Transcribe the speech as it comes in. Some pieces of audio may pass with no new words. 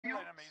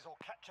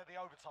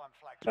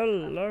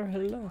Hello,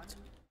 hello.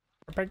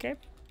 Repair game?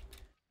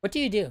 What do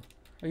you do?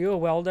 Are you a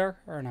welder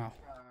or no?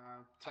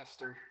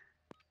 Tester.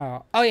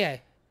 Oh, oh yeah.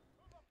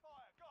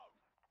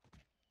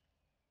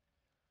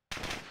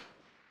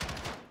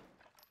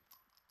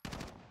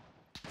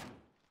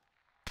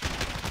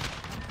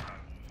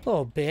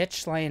 Little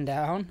bitch laying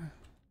down.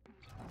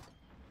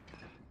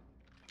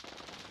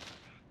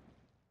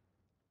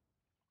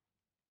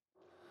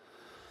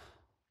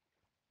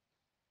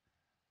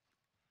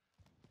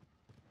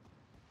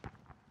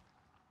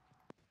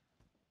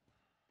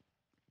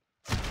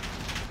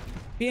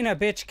 Being a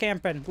bitch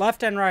camping,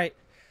 left and right.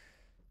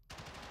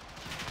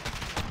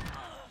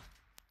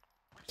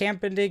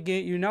 Camping did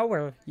get you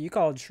nowhere. You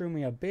called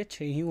Shroomy a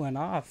bitch and he went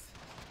off.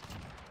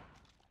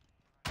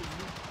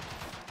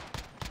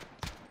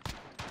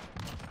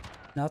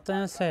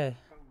 Nothing to say.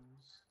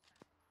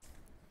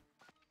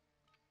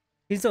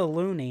 He's a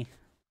loony.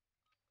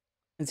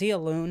 Is he a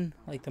loon?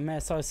 Like the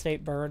Minnesota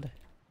State bird?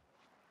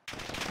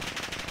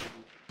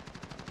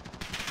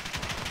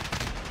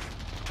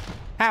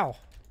 How?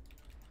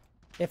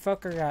 That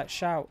fucker got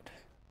shot.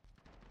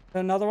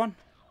 Another one?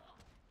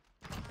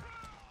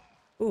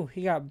 Ooh,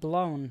 he got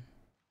blown.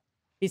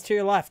 He's to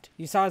your left.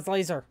 You saw his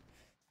laser.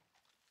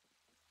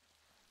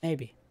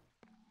 Maybe.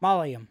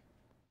 Molly him.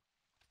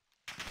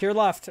 To your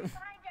left.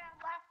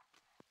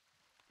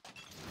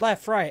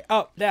 Left, right,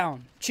 up,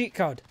 down. Cheat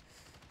code.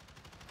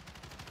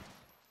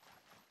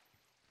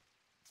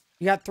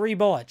 You got 3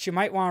 bullets. You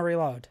might want to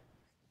reload.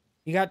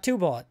 You got 2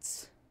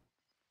 bullets.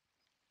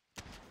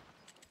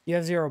 You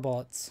have 0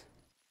 bullets.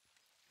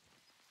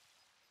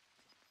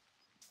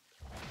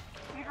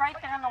 He's right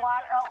there in the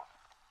water. Oh.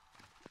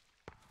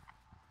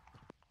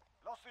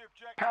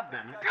 God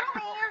damn it.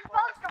 You're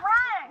supposed to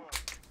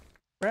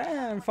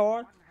run. Run,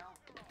 forward.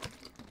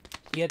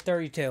 You get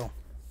 32.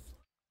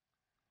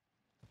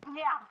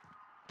 Yeah.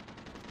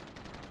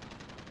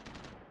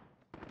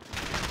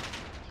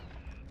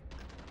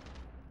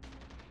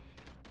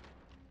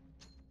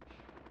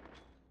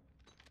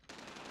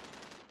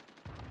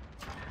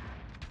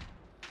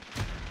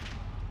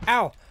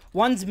 Ow.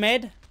 One's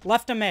mid.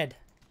 Left a mid.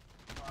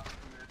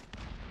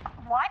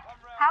 What?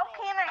 How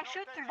can I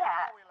shoot through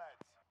that?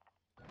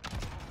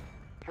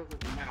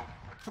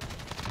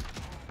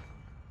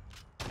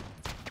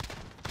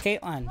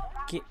 Caitlin,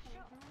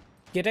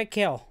 get a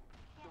kill.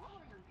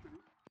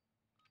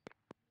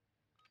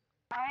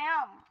 I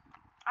am.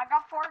 I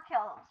got 4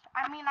 kills.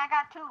 I mean, I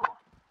got 2.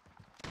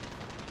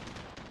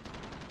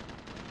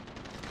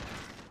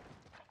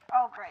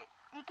 Oh, great.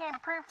 He came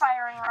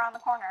pre-firing around the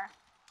corner.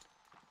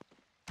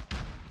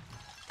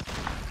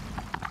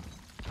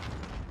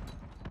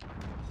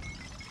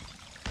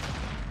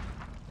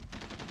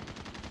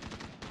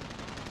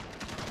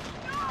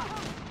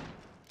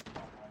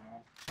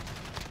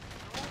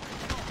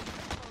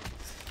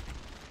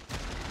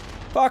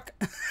 Fuck.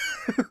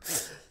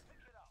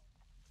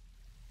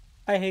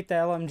 I hate the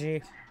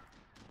LMG.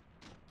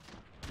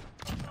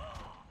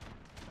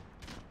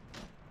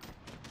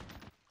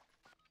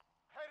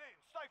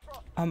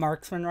 A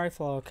marksman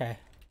rifle? Okay.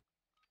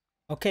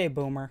 Okay,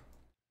 boomer.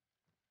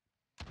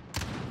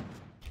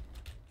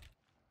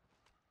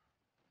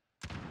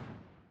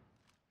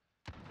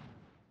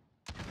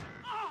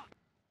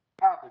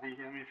 How did he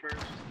hit me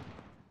first?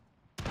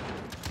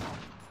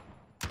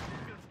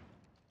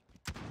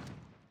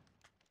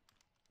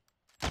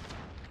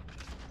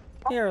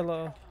 Here,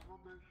 low.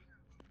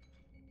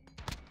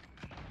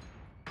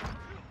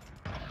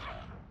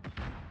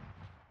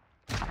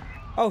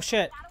 Oh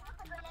shit.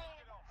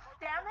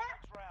 Damn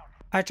it.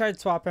 I tried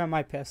swapping out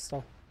my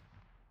pistol.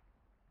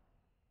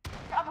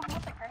 Got him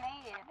with a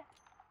grenade.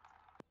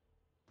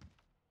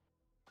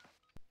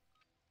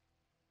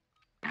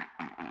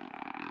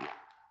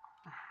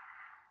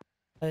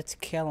 Let's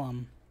kill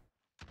him.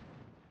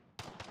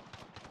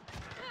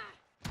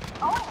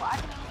 Oh, I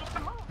didn't even get to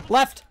move.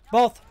 Left!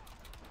 Both!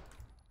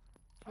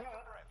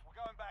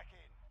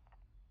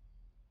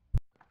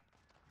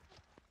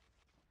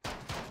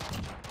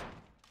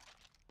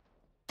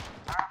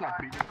 Not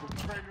beating up with the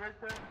train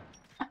right there.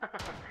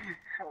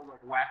 That was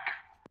like whack.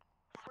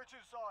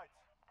 Switching sides.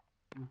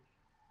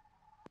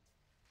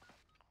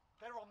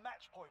 They're on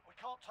match point. We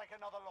can't take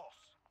another loss.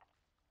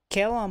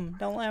 Kill him!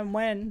 Don't let him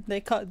win.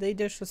 They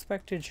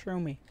disrespected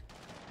Shroomy.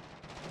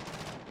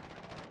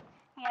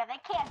 Yeah, they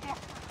can't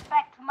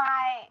disrespect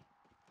my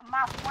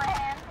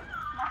friend.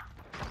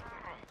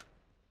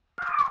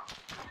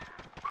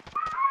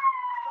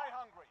 Stay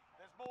hungry.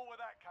 There's more where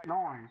that came.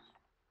 Noise.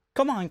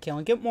 Come on,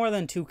 Killen. Get more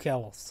than 2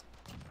 kills.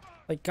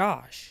 Like,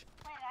 gosh.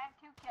 Wait, I have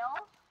 2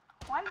 kills?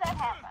 When did that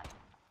happen?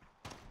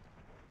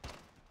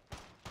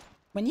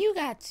 When you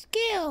got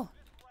skill,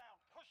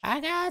 I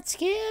got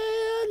skill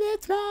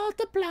that's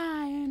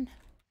multiplying.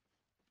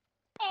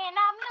 And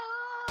I'm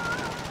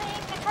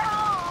losing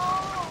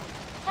control.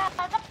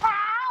 Cause the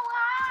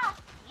power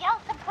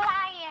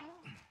multiplying.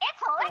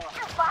 It's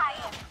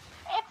electrifying.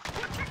 It's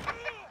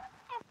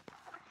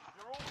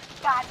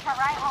God,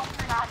 I hope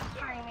you're not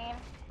streaming.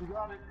 You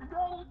got it. You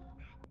got it.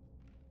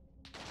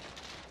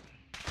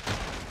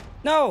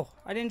 No,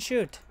 I didn't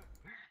shoot.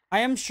 I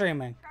am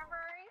streaming Trevor,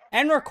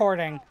 and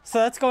recording, so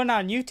that's going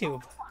on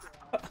YouTube.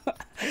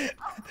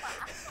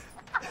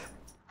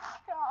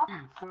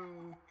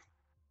 no.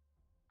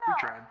 We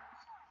tried.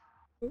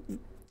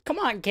 Come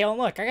on, Kalen,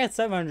 look, I got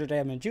 700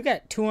 damage. You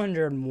got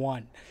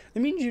 201. That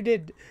means you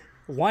did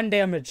 1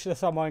 damage to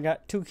someone and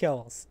got 2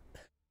 kills.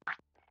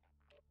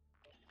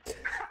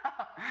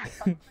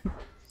 That's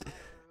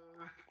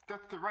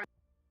the right.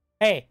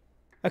 Hey,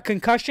 a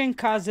concussion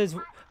causes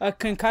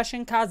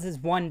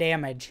 1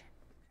 damage.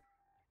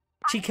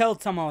 She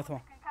killed someone with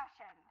one.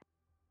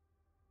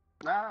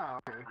 Concussion. Ah,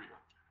 okay.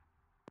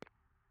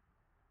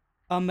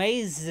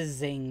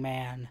 Amazing,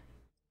 man.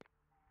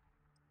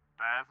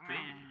 That's me.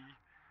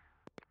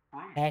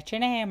 That's your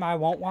name. I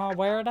won't want to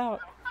wear it out.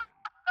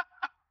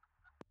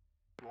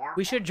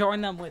 We should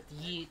join them with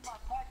Yeet. My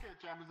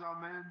package,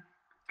 Amazon man.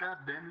 God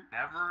damn it.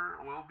 Never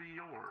will be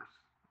yours.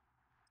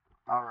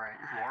 Alright.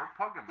 War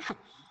Puggaman.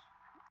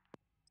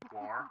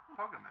 War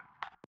Puggaman.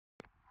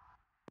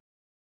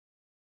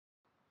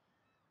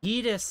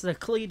 Yeetus the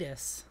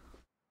Cletus.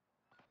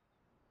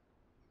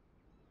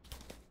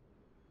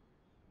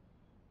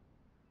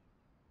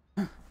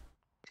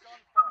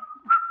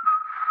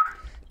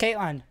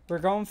 Caitlin, we're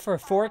going for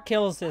 4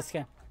 kills this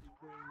game.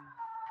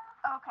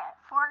 Okay,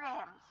 4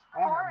 games.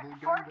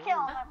 Four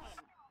kills, I mean.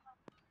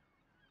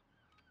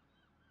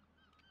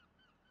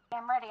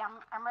 I'm ready.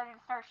 I'm ready to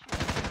start shooting.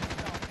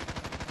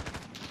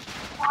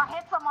 Oh, I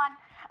hit someone.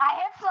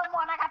 I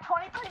got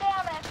 23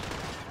 damage.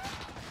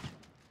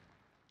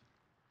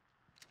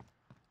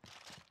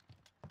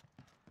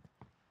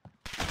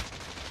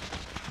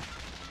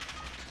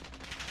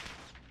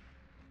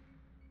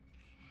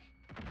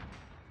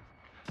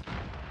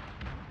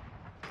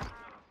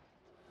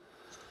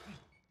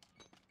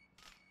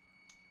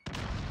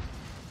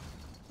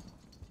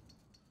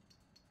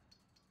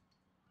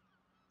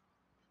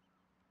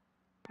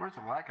 Where's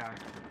the black guy? 10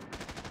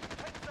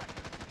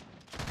 seconds.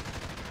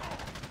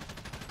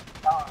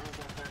 Oh, he's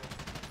right there.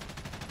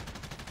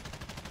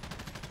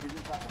 He's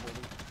inside the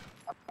building.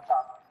 Up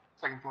top.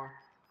 Second floor.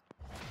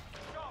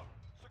 Go.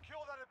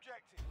 Secure that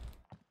objective.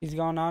 He's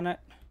going on it.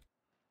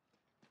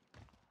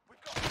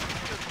 We've got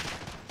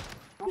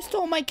Who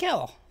stole my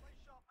kill? stay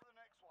sharp for the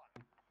next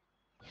one.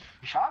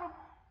 You shot him?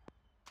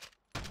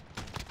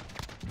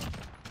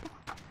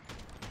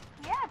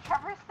 Yeah,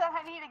 Trevor said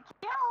I needed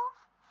kills,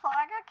 so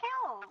I got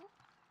killed.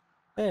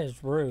 That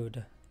is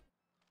rude.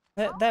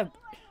 That We got a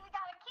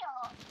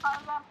kill. How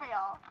does that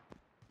feel?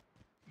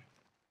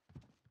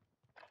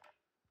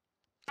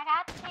 I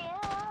got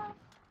kills.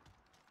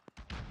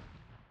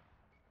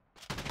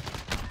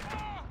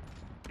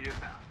 He is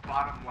that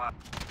bottom left.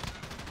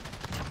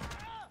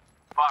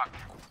 Fuck.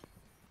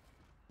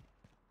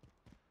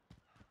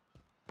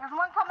 There's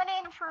one coming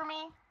in,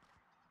 Shroomy.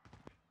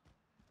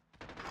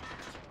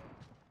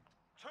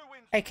 2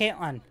 wins. Hey,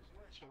 Caitlin,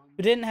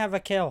 you didn't have a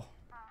kill.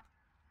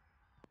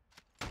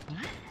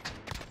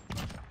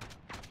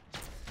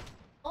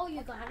 Oh,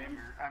 you got him.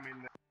 I mean,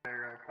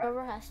 they're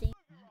Trevor has to. Who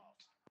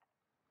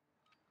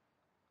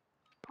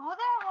the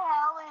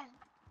hell is...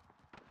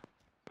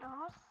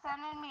 Who's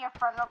sending me a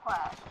friend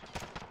request?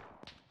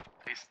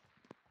 He's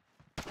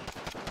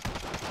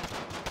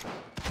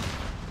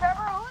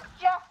Trevor, who's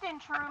Justin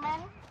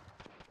Truman?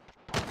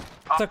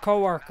 It's a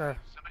coworker.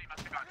 somebody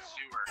must have got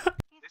sewer. He's This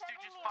dude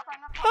sending just me a fucking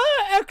friend request.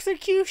 Ah,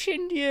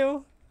 executioned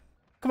you.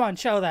 Come on,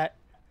 show that.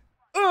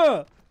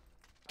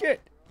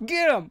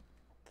 Get him.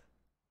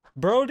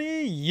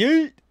 Brody,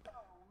 yeet.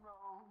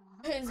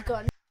 His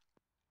gun.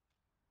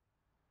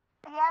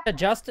 Yeah,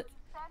 Justin,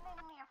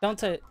 sending me a don't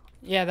say.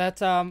 Yeah,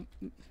 that's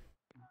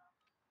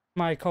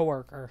my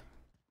coworker.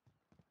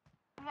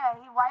 Yeah,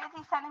 why is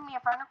he sending me a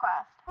friend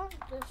request?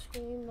 This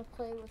game to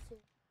play with you.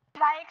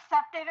 Did I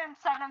accept it and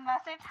send a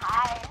message?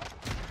 Hi.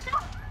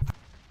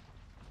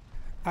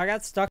 I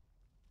got stuck.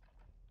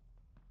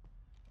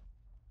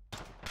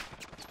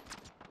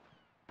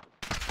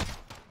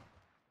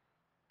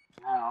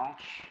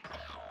 Ouch.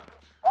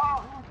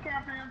 Oh, he was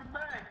camping in the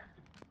back.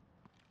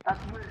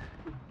 That's weird.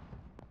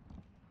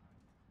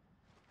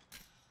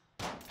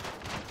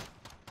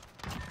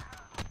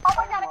 Oh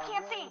my god, I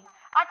can't see.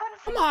 I couldn't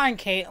see. Come on,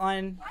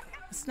 Caitlin.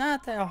 It's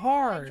not that I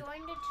hard.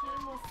 joined a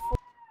team with 4.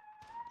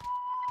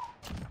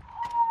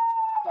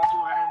 That's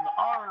why in the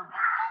arm.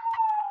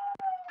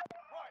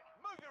 Right,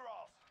 move your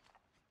ass.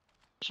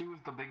 She was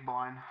the big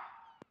blind.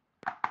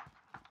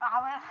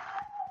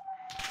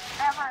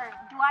 Trevor,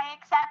 do I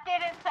accept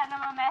it and send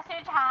him a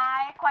message?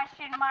 Hi,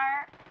 question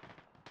mark.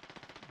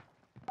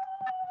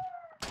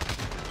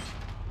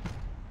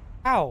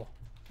 Ow.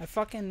 I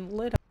fucking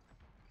lit up.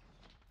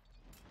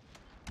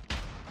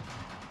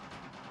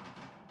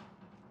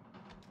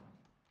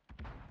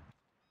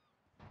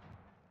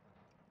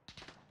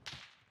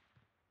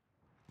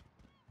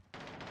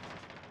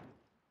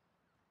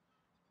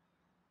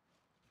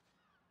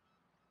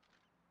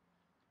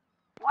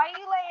 Why are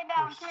you laying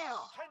down too?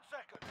 10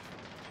 seconds.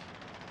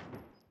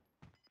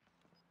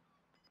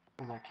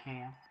 Because I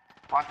can.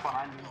 Watch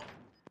behind you.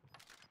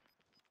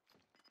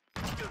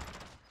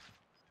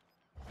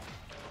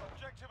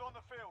 Objective on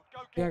on the field. Go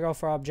Gonna get go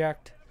for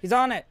object. He's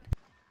on it.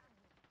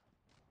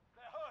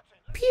 They're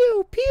hurting.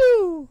 Pew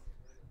pew.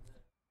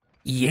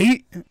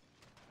 Yeet.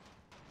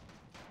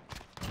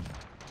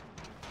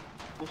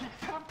 Did he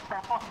set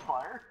himself on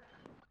fire?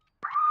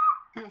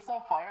 He saw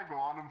fire go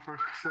on him for a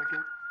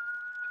second.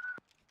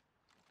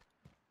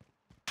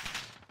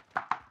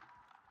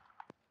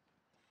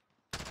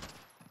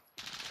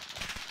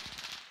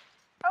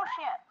 Oh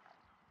shit.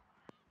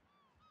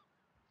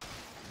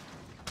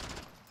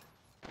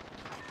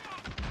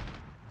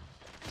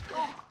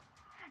 Oh.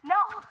 No!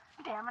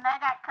 Damn it, I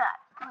got cut.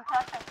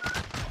 Concussion.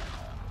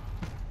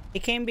 He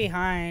came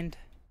behind.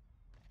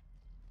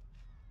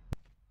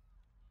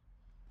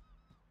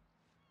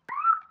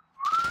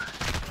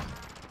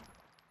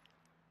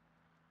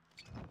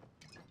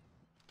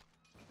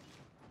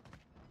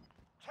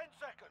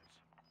 Seconds.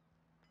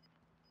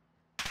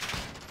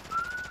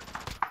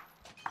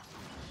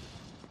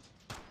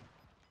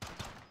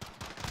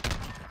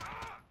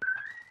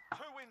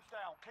 Two wins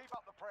down. Keep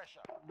up the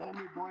pressure. Damn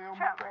it, boy, oh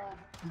my god.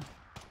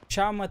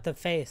 Shot him with the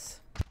face.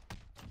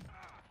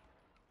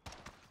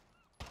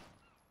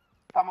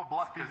 I'ma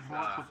block these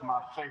bullets with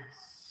my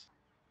face.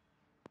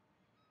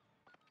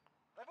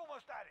 They've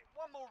almost had it.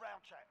 One more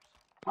round, chaps.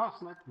 Oh,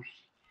 snipers.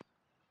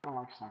 I don't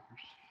like snipers.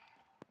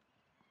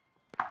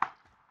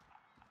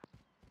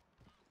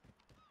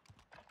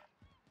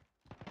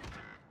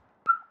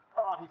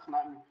 Oh, he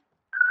sniped me.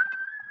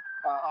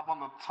 Up on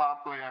the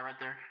top, oh yeah, right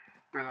there.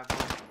 Through that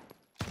door.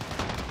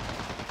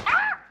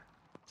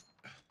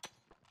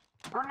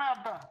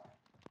 Grenade!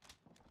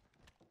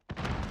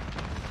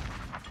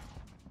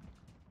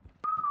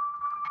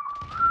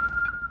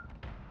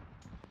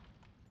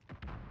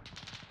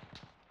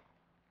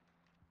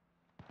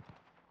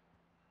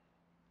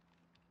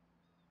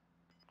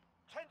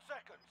 10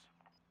 seconds.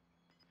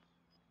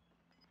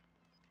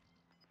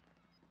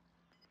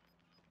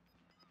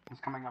 He's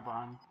coming up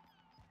behind.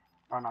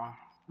 Oh no,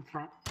 in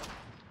front. Objective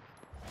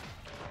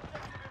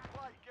in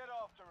play. Get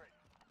after it.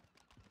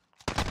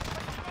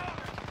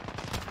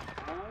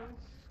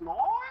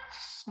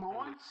 Nice!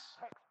 Nice!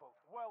 Textbook.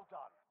 Well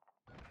done.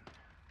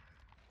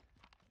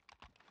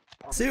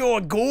 See, I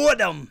got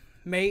him,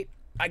 mate.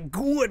 I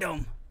got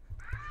him.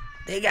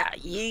 They got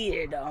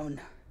yeeted on.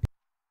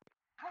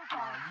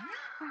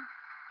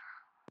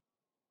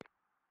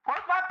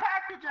 Where's my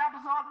package,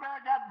 Amazon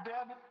man? God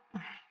damn it.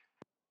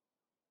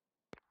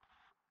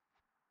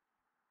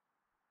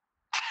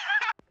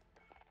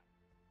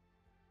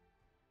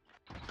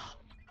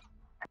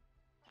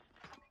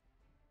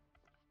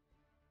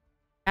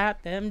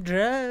 Got them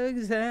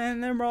drugs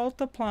and they're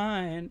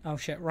multiplying. Oh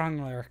shit, wrong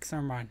lyrics.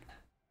 Never mind.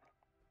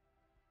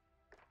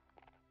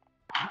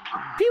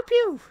 Pew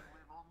pew.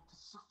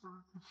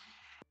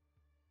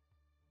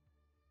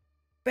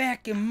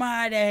 Back in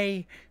my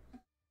day,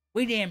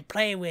 we didn't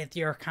play with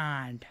your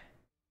kind.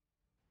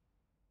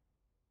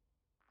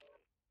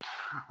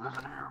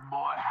 Listen here,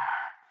 boy.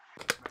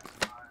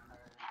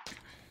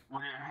 We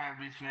didn't have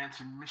these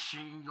fancy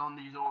machines on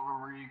these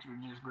over rigs. We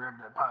just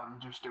grabbed that pipe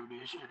and just threw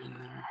this shit in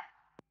there.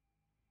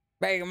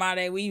 Back in my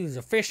day, we used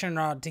a fishing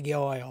rod to get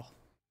oil.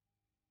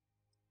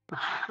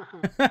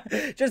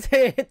 Just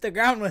hit the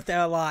ground with it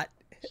a lot.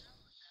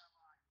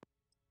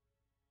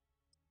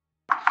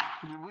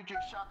 We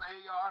just shot the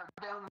AR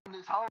down in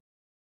this hole.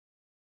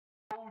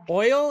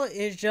 Oil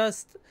is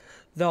just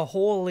the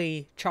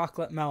holy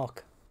chocolate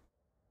milk.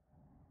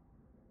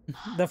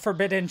 The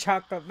forbidden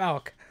chocolate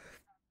milk.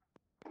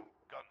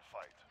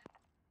 Gunfight.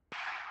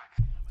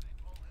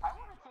 I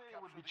wouldn't say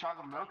it would be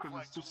chocolate milk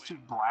because it's just too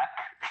black.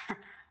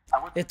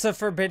 It's a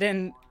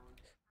forbidden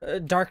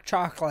dark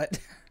chocolate.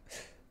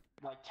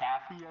 Like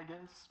taffy, I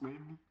guess,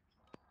 maybe.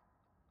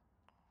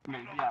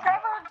 Maybe, I don't know.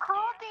 Trevor,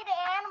 cruelty to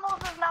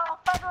animals is now a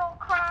federal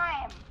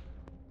crime.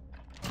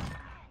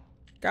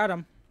 Got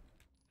him.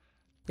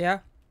 Yeah?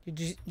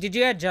 Did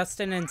you add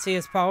Justin and see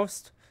his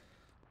post?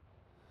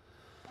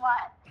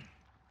 What?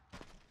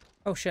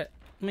 Oh shit.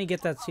 Let me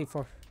get that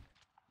C4.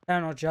 I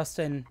don't know,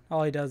 Justin,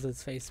 all he does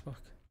is Facebook.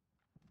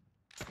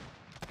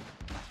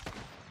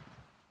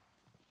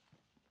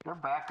 They're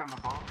back on the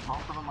boat.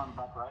 Both of them on the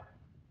back, right?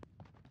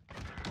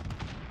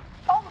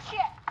 Oh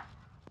shit!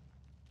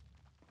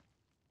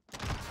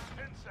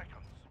 10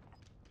 seconds.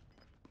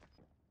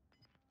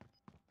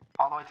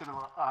 All the way to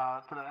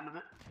the end of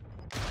it.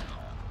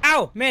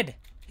 Ow! Mid!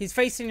 He's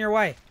facing your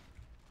way.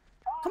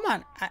 Come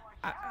on. But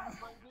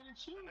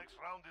didn't you? The next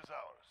round is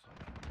ours.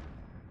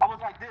 I was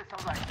like this. I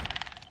was like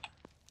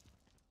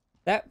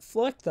That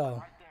flick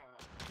though. right there.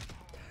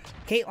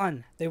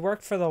 Caitlin, they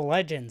work for the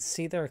Legends.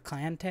 See their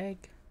clan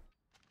tag?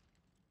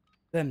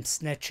 Them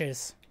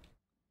snitches.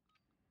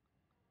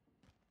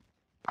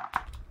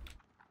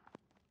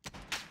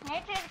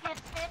 Snitches get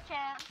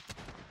stitches.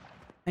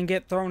 And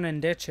get thrown in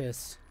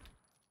ditches.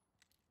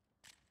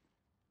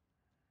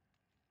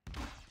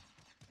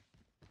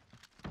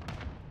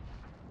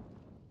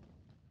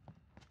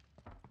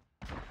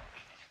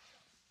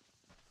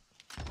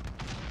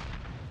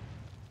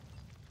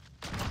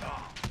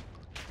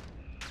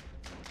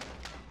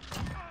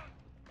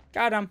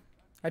 Got him.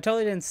 I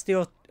totally didn't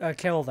steal a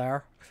kill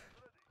there.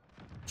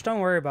 Just don't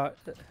worry about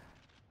it.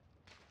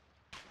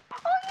 Oh,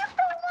 you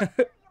stole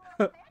my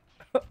you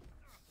little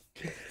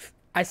bitch.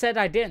 I said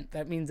I didn't.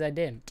 That means I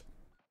didn't.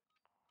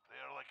 They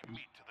are like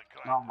meat to the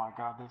Oh grinder. my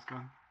god, this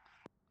gun.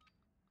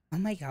 Oh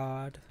my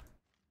god.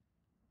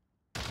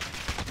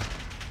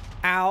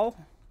 Ow.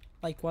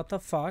 Like, what the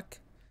fuck?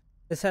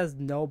 This has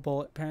no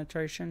bullet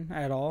penetration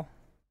at all.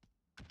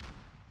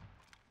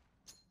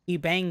 You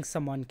banged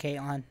someone,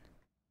 Caitlin.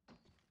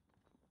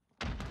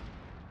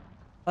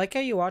 I like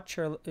how you watch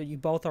you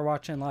both are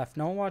watching left.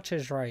 No one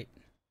watches right.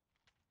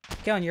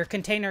 Caitlin, your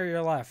container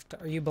your left.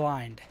 Are you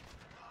blind?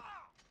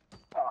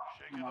 Oh,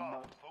 Shake it my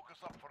off. butt. Focus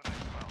up for the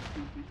next round.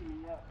 You beat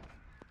me up.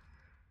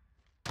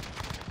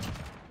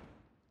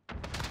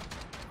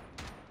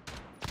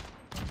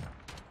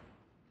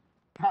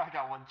 I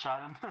got one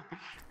shot in.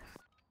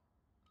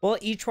 We'll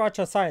each watch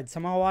a side.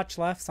 Someone will watch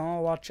left, someone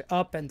will watch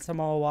up, and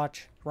someone will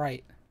watch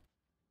right.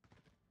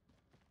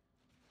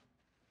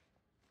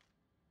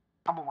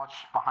 I'm gonna watch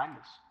behind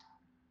us.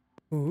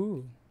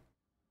 Ooh.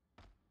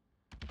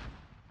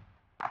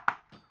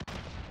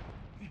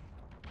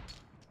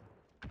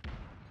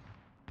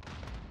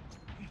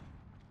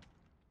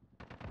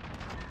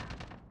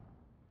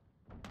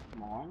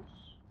 Nice.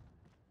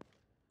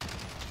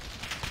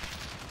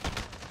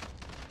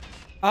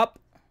 Up.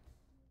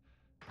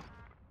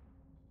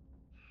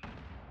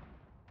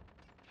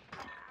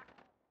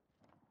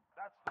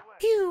 That's the way.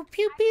 Pew,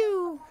 pew,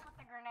 pew. With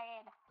the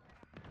grenade.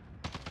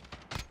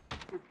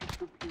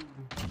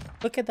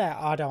 Look at that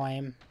auto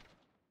aim.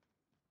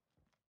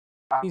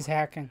 He's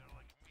hacking. They're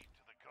like meat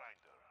to the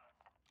grinder.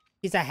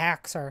 He's a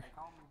hacker.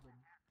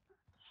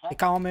 They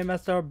call me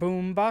Mr.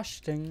 Boom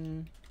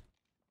Busting.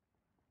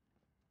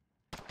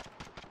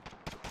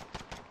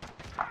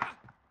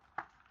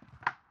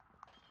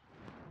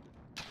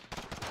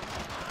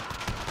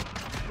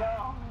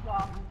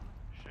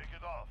 Shake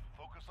it off.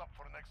 Focus up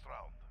for the next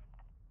round.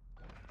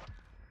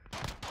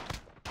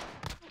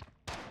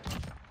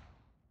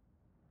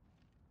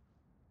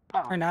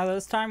 Alright, now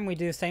this time we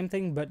do the same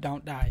thing but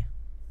don't die.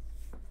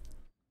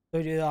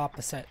 We do the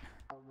opposite.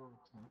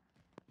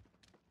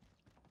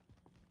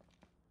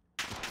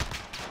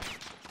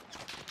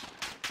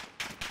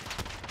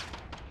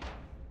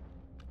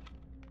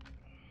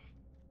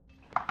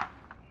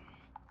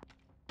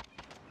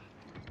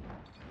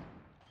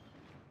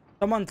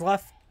 Someone's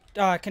left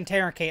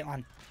container,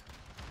 Caitlin.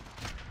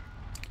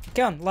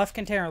 Caitlin, left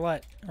container,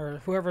 let.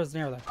 Or whoever's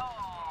near there.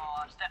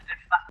 Oh, step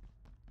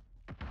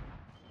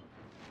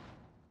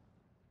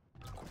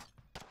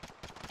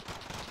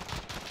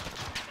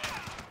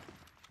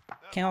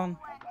Caitlin,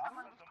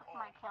 Someone just took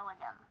my kill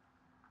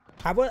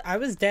again. I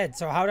was dead,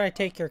 so how did I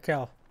take your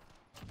kill?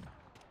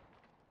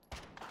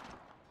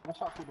 I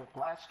shot through the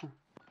blaster.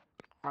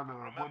 Or the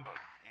wood. Remember,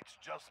 it's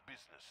just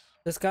business.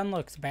 This gun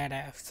looks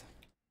badass.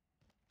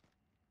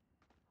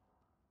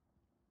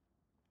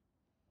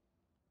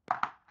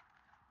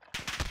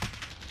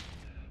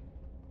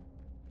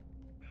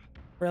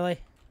 Really?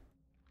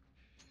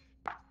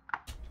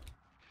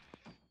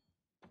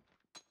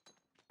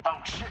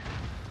 Oh shit!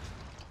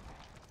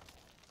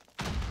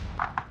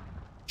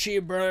 Gee,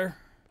 brother.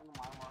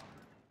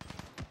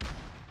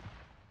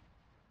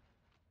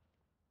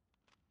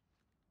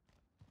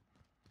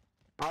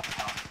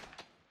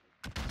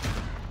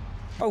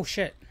 Oh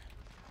shit.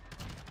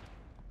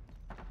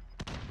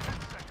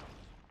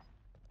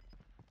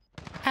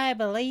 I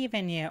believe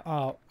in you.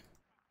 Oh.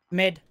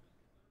 Mid.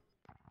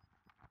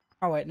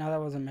 Oh wait, no, that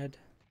wasn't mid.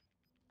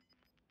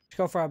 Let's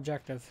go for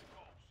objective.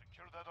 Go.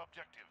 Secure that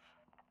objective.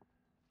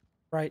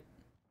 Right.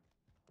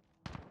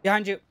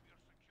 Behind you.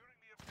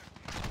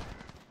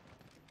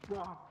 They're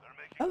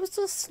making That was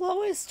the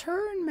slowest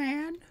turn,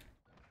 man.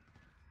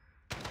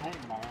 Hey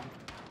man.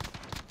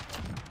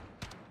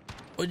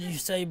 What'd you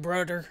say,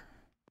 brother?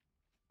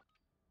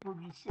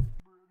 What'd you say,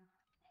 brother?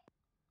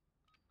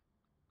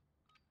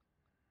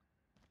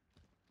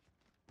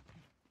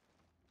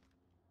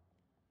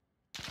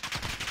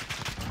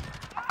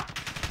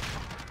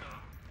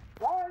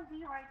 Why is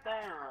he right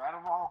there, out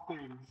of all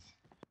things?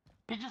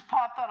 He just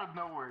popped out of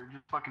nowhere,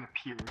 just fucking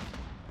appeared.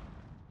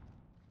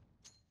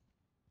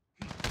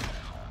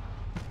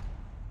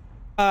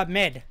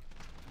 Mid.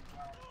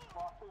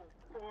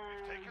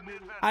 taking the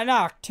advantage. I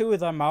knocked two of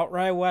them out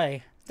right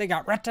away. They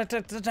got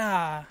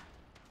rat-ta-ta-ta-ta.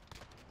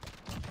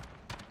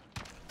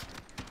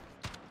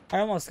 I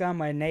almost got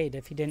my nade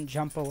if he didn't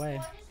jump away.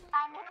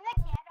 I'm in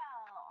the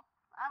ghetto.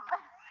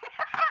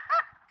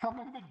 Come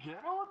in the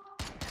ghetto?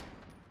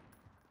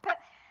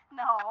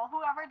 No,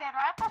 whoever did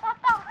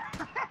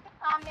rat-ta-ta-ta.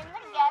 I'm in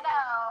the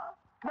ghetto.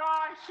 No,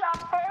 I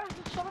shot first,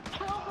 you should have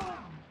killed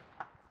him!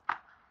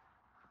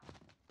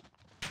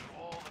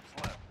 All that's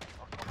left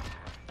are coming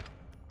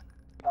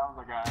through. That was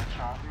the guy I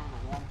shot, he was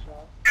a one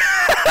shot.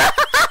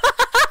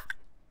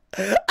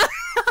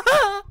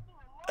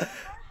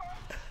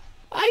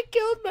 I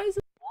killed myself.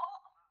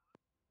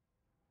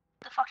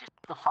 the fuck is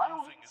The fire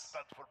Losing is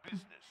bad for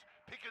business.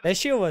 Pick it That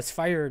shield was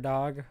fire,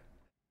 dog.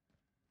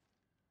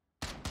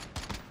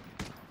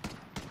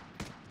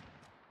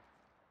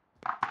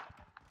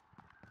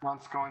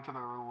 One's going to the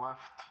left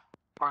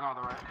Or no,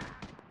 the right.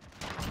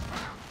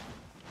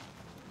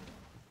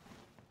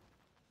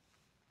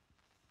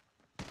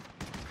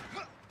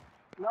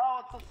 No,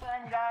 it's the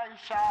same guy he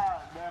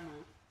shot. Damn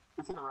it.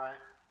 It's to the right.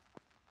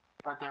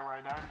 Right there,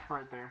 right there.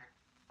 Right there.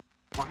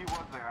 Well, he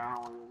was there. I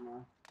don't know where he is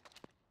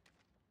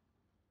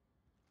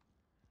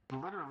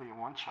now. Literally a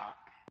one shot.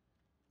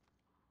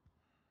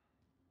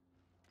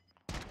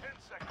 10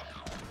 seconds.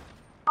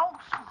 Oh,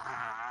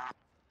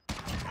 Good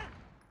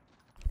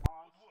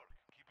work.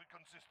 Keep it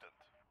consistent.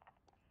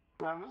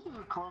 Damn, this is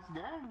a close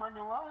game, I'm not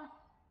gonna lie.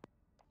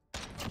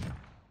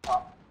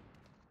 Oh.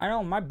 I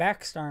know, my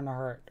back's starting to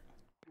hurt.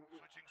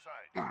 Switching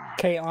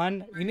sides.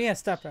 Caitlin, you need to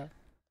step up.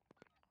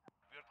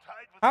 We're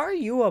tied with How are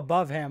you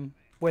above him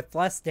with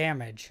less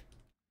damage?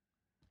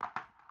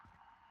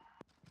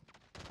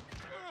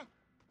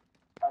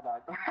 I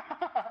died.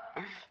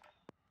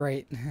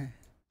 Great. He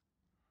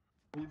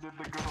did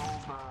the good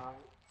old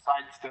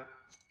side step.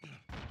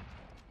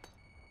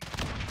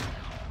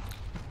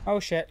 Oh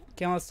shit.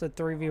 Caitlin's the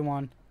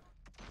 3v1.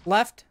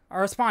 Left.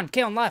 Our spawn.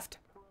 Caitlin, left.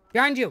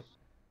 Behind you.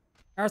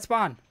 Our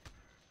spawn.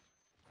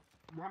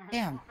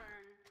 Damn.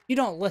 You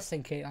don't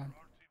listen, Caitlin.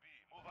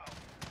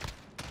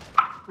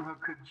 How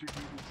could you do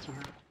this to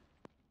her?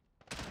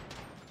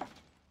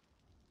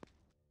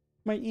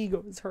 My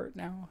ego is hurt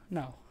now.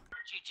 No.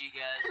 GG,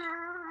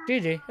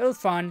 guys. GG. It was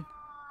fun.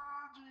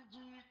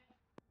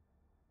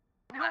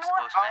 Nice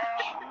close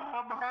match.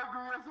 I'm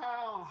hungry as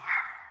hell.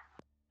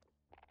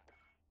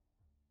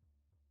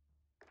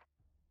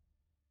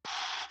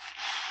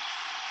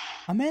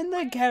 I'm in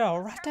the ghetto.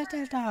 Ra-da-da-da.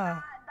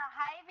 the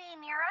Hy-Vee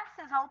near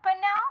us is open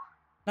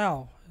now?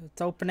 No.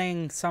 It's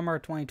opening summer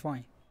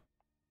 2020.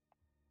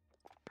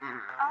 Oh,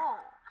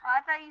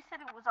 I thought you said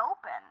it was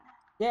open.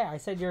 Yeah, I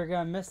said you were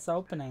gonna miss the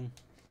opening.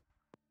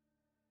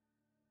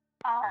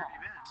 Oh,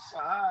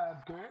 Side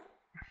dick.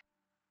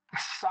 we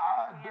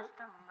Side dick. have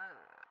to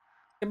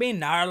move. It'd be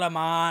gnarly,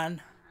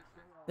 man.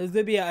 This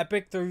would be an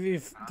epic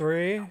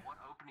 3v3. What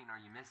opening are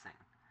you missing?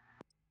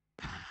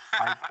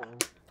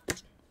 iPhone.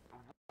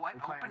 What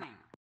Okay. opening?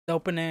 The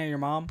opening of your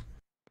mom.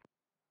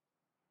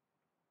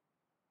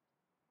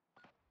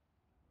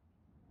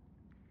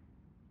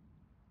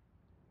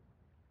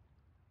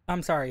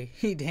 I'm sorry,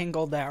 he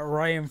dangled that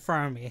right in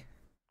front of me.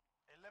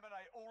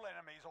 eliminate all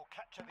enemies or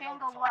capture the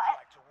Dangle overtime what?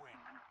 flag to win.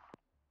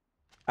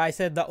 I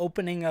said the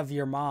opening of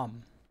your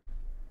mom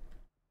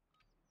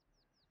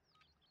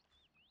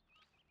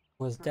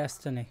was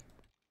destiny.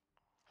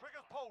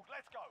 Triggers pulled.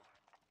 Let's go.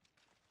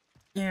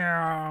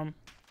 Yeah.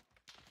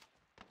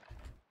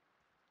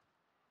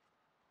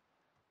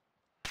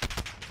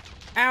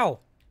 Ow.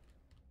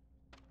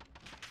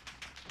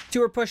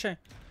 Two are pushing.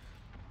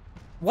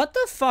 What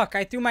the fuck?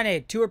 I threw my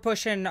nade. Two are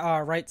pushing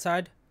right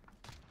side.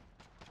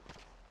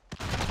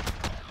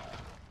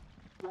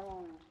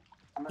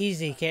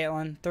 Easy,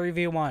 Caitlin.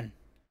 3v1.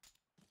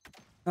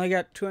 Only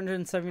got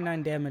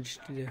 279 damage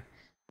to do.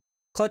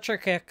 Clutch or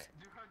kick.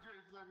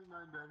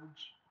 279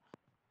 damage.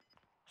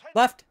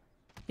 Left.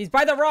 He's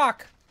by the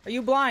rock. Are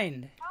you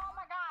blind? Oh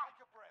my god.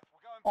 Take a breath.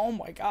 We're going. Oh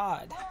my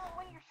god. Oh,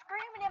 when you're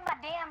screaming in my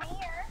damn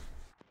ear.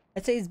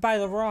 I'd say he's by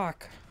the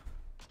rock.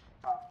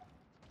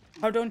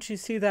 How don't you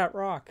see that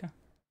rock?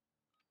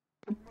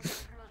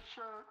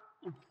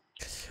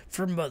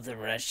 From Mother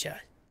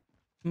Russia.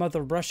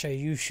 Mother Russia,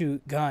 you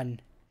shoot gun.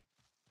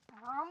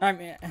 Room? I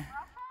mean, What?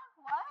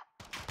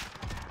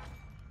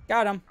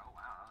 got him. Oh,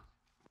 wow.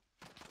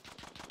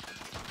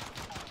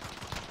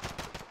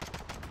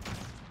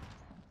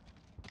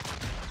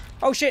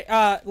 Oh shit,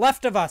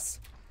 left of us.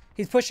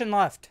 He's pushing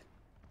left.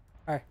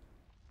 Alright.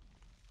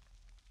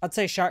 I'd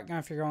say shotgun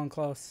if you're going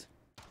close.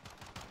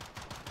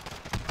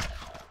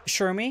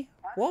 Shroomy?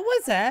 What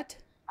was that?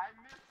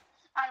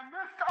 I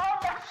missed all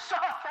my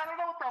shots. I don't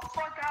know what the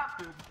fuck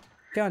happened.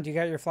 Dylan, do you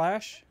got your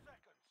flash?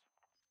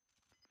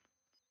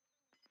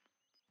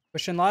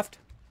 Pushing left?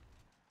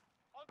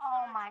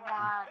 Oh my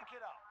god. Pick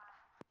it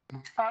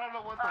up. I don't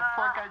know what the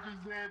fuck I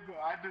just did, but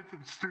I did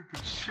some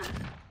stupid shit.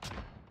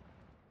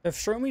 If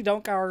Shroomy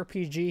don't got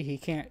RPG, he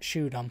can't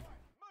shoot him.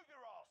 Move your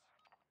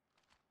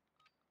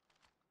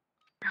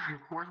ass.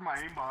 Where's my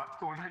aimbot?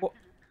 When I What,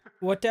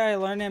 what did I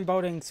learn in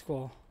boating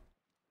school?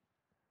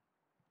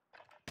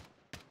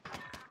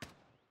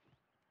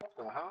 What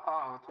the hell?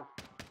 Oh, it's a...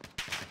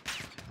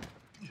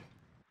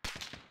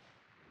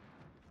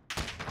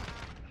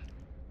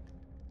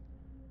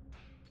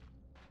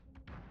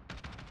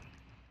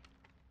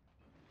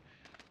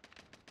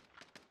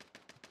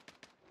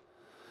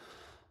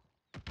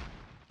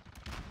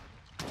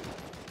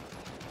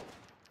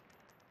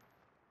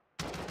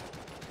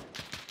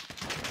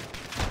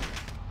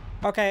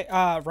 Okay,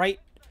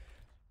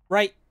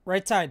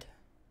 right side.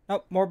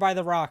 Nope, more by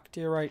the rock to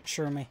your right,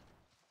 Shroomy.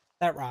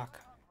 That rock.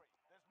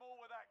 There's more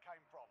where that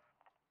came from.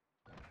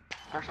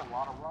 There's a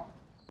lot of rock.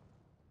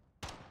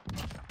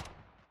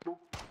 Boop,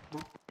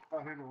 boop. Oh,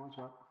 here's the one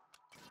shot.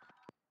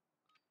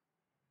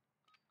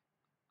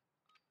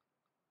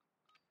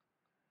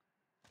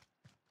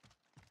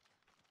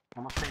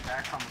 I'm gonna stay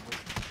back on the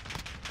boot.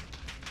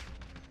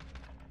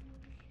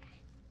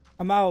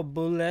 I'm out of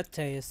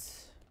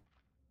bullets.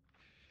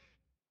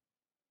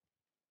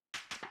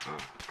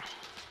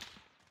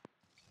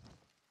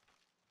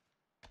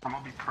 I'm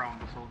gonna be prone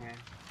this whole game.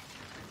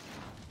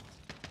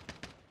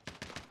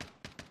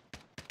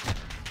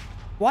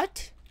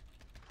 What?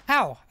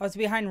 How? I was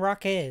behind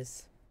Rock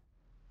is.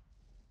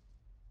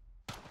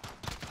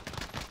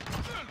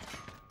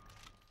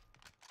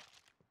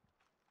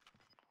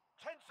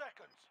 10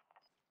 seconds.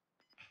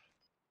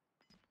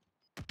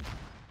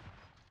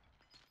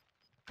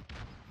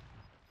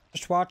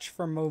 Just watch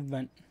for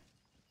movement.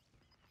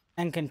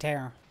 And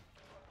container.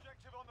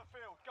 Objective on the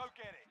field. Go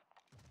get it.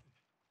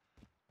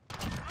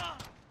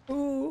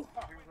 Ooh.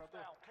 Oh, he was right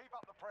there. Down. Keep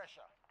up the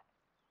pressure.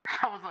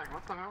 I was like,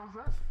 what the hell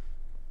was that?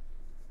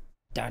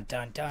 Dun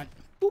dun dun.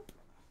 Boop.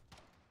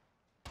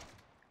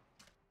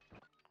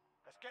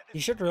 Let's get You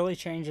this. should really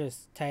change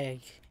his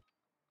tag.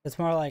 It's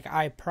more like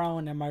I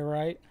prone, am I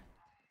right?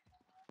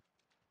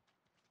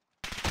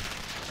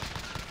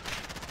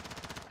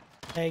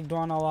 Tagged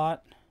one a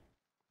lot.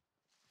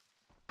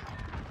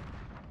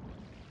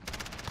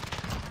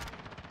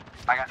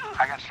 I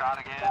got shot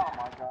again. Oh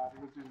my god,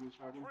 he was using the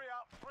shotgun. 3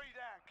 up, 3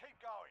 down.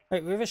 Keep going.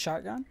 Wait, we have a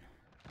shotgun?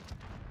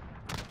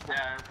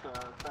 Yeah, it's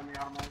a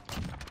semi-automatic.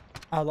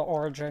 Oh, the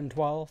Origin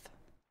 12.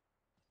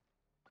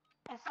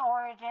 It's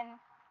Origin.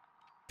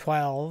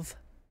 12.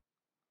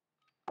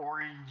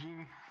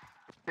 Origin.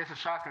 It's a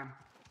shotgun.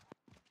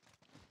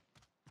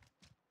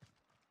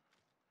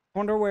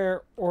 Wonder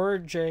where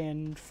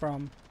Origin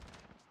from.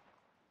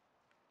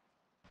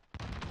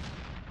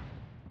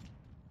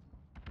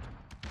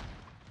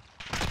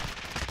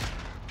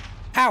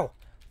 How?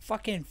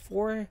 Fucking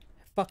 4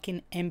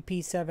 fucking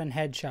MP7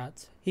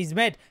 headshots. He's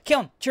mid. Kill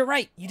him. To your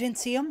right. You didn't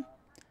see him?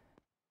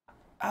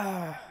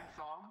 Saw him?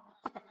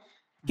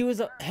 He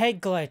was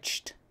head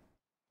glitched.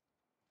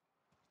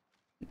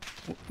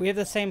 We have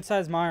the same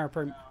size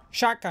monitor.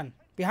 Shotgun.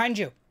 Behind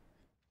you.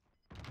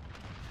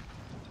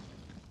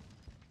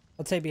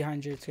 Let's say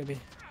behind you. It's gonna be.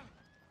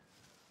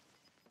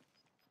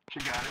 She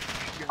got it.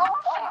 She Oh,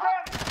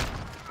 got it.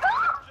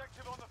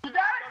 Objective on the You field.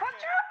 got it, Go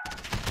Butcher?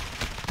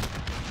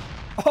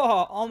 get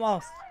Oh,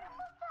 almost.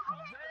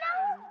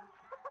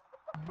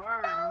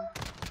 Burn.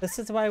 This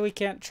is why we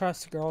can't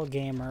trust girl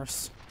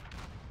gamers.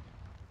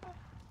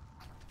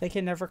 They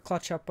can never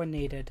clutch up when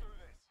needed.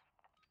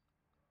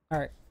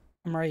 Alright,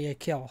 I'm ready to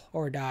kill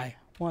or die.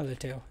 One of the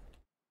two.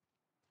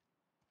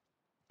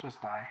 Just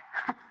die.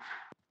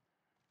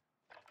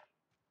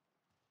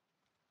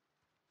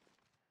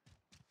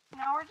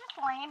 no, we're just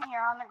laying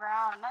here on the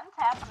ground. Nothing's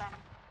happening.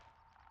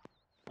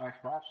 I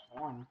flashed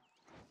one.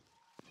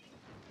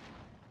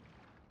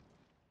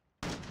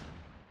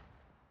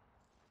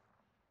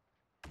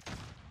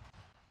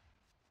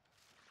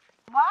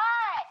 What?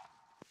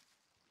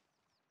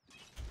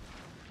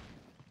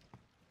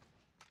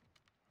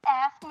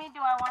 Ask me, do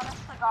I want a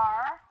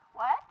cigar?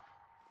 What?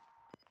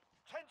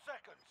 10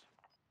 seconds.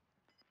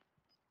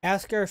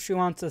 Ask her if she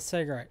wants a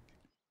cigarette.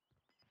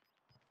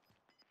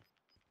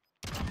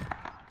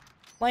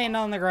 Laying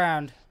on the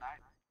ground.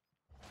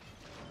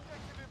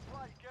 Objective in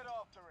play. Get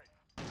after it.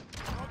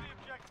 Got the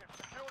objective.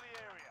 Secure the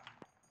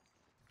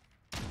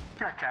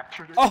area. I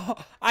captured it.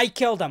 Oh, I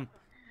killed him.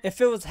 If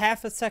it was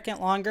half a second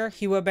longer,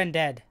 he would have been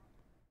dead.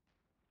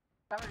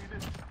 Oh, you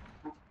did.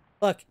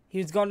 Look, he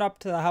was going up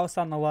to the house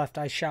on the left.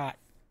 I shot.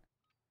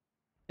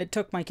 It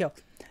took my kill.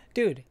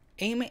 Dude,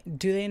 aiming.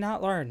 Do they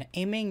not learn?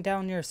 Aiming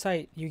down your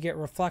sight, you get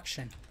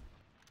reflection.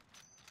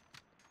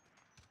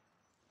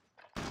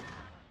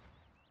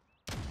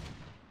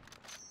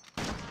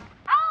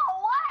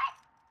 Oh,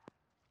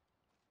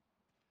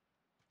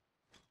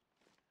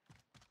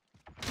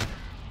 what?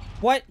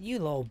 What? You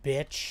little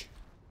bitch.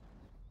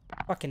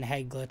 Fucking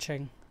head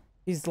glitching.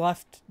 He's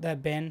left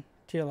that bin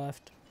to your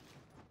left.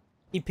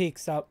 He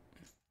peeks up.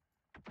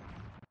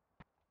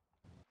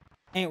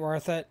 Ain't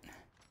worth it.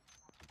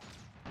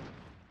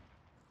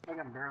 I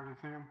can barely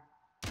see him.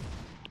 10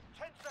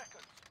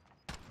 seconds.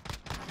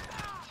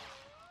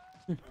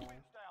 Wins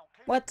down.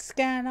 Keep What's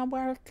gonna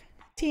work?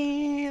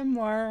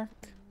 Teamwork.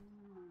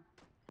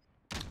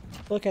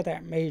 Look at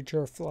that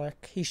major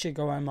flick. He should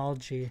go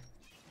MLG.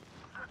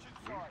 switching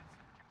sides.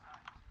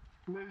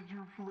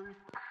 Major flick.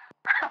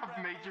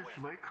 Major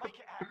flick. Make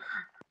it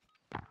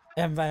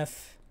happen.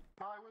 MF.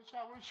 I wish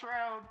I was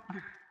Shroud.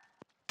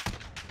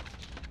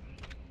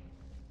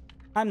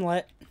 I'm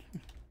lit.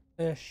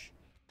 Ish.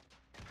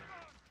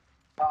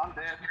 Oh, I'm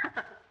dead.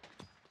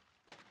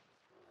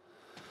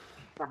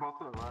 They're both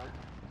to the right.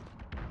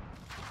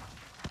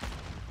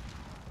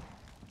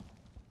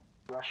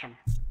 Rush him.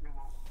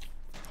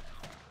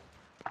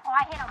 Oh,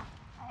 I hit him.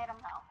 I hit him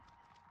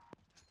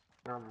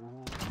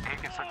though. He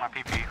can suck my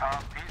PP.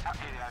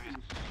 He's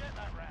Get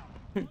that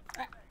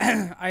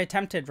round. I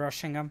attempted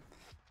rushing him.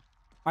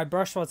 My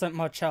brush wasn't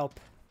much help.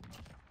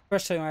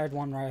 Especially when I had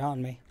one right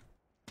on me.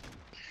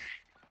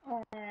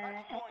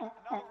 Match point.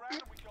 Another round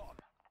and we got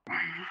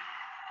him.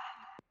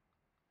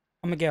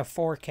 I'm gonna get a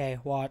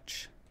 4K.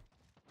 Watch.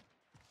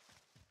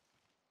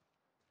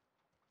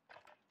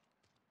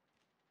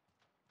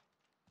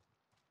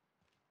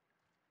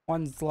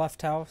 One's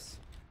left house.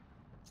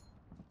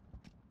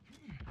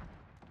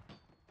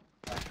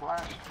 I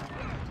flashed.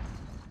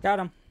 Got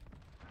him.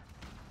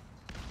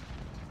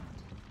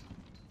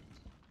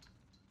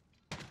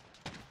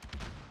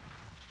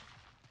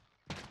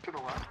 To the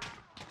left.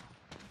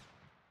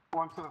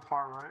 One to the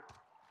far right.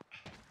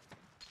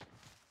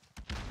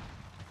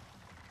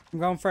 I'm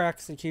going for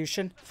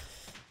execution.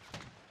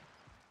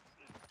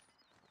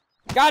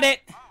 Got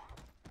it!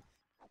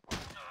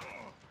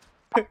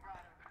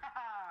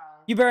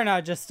 You better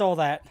not just stole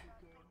that.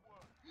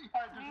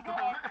 I just stole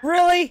it.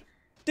 Really?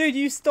 Dude,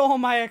 you stole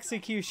my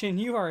execution.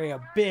 You are a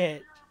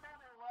bitch.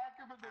 Whack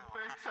him in the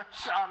face. I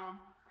shot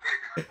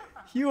him.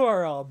 You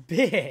are a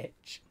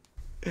bitch.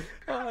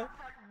 Nope.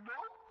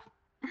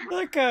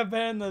 That could have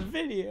been in the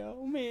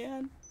video,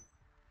 man.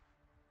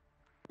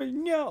 But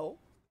no.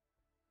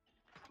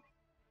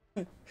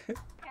 Okay,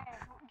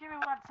 give me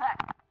 1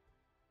 sec.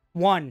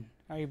 1.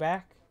 Are you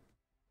back?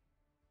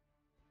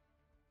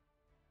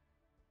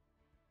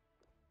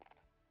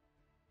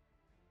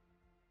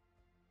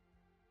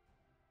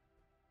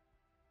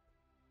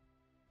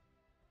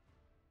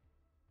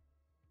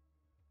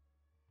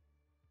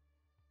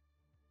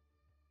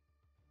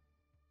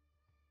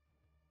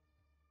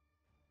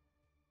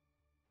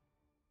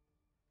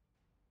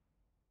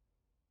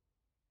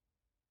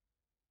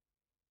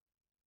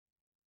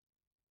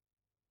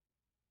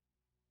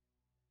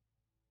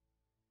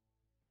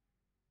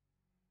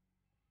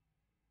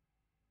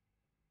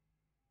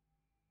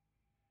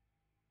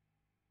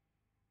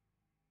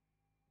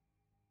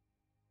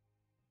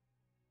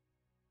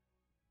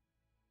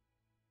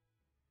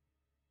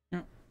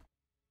 No.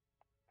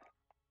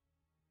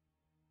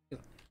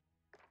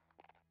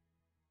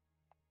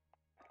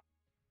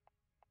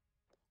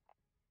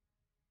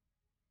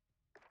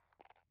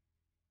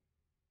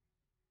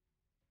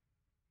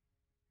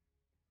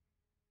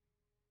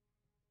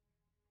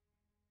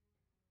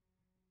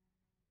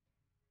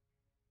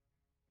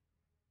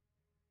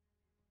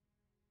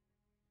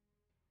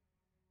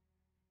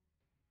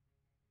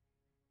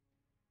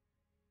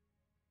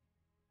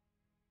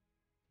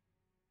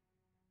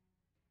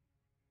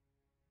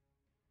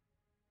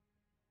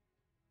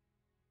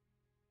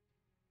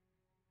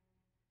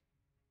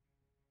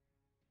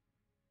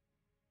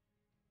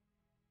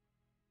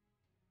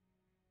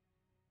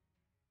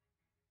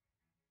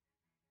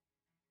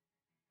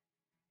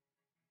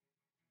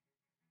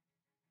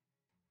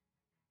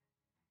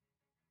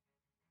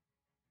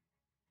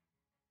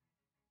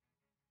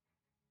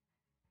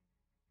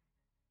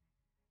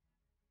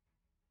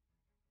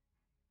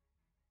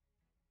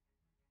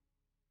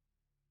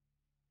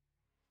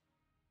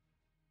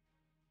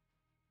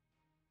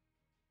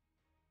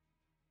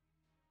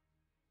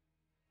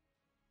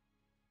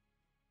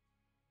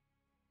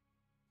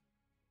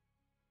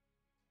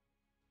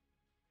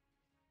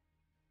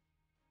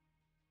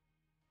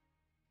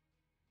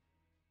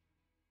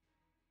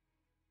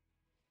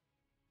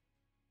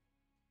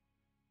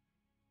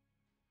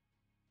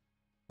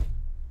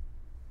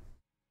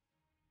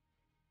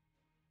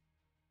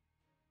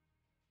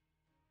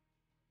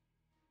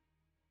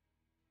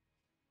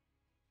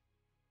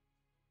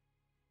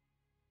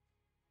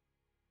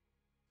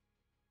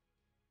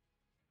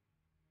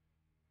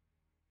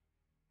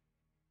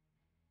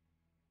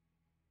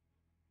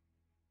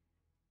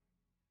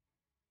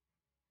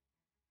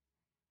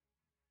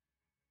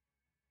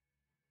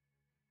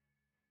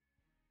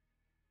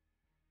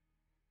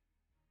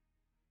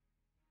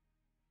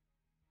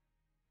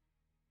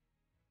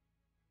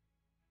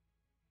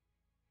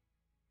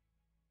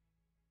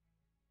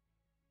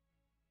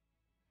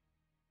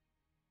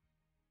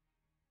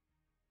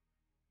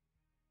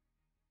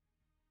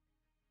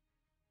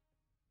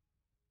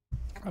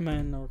 I'm gonna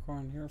end the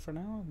recording here for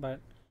now, but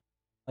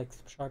like,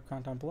 subscribe,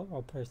 comment down below.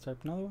 I'll probably start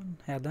another one.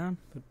 Head down,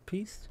 but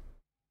peace.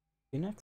 See you next.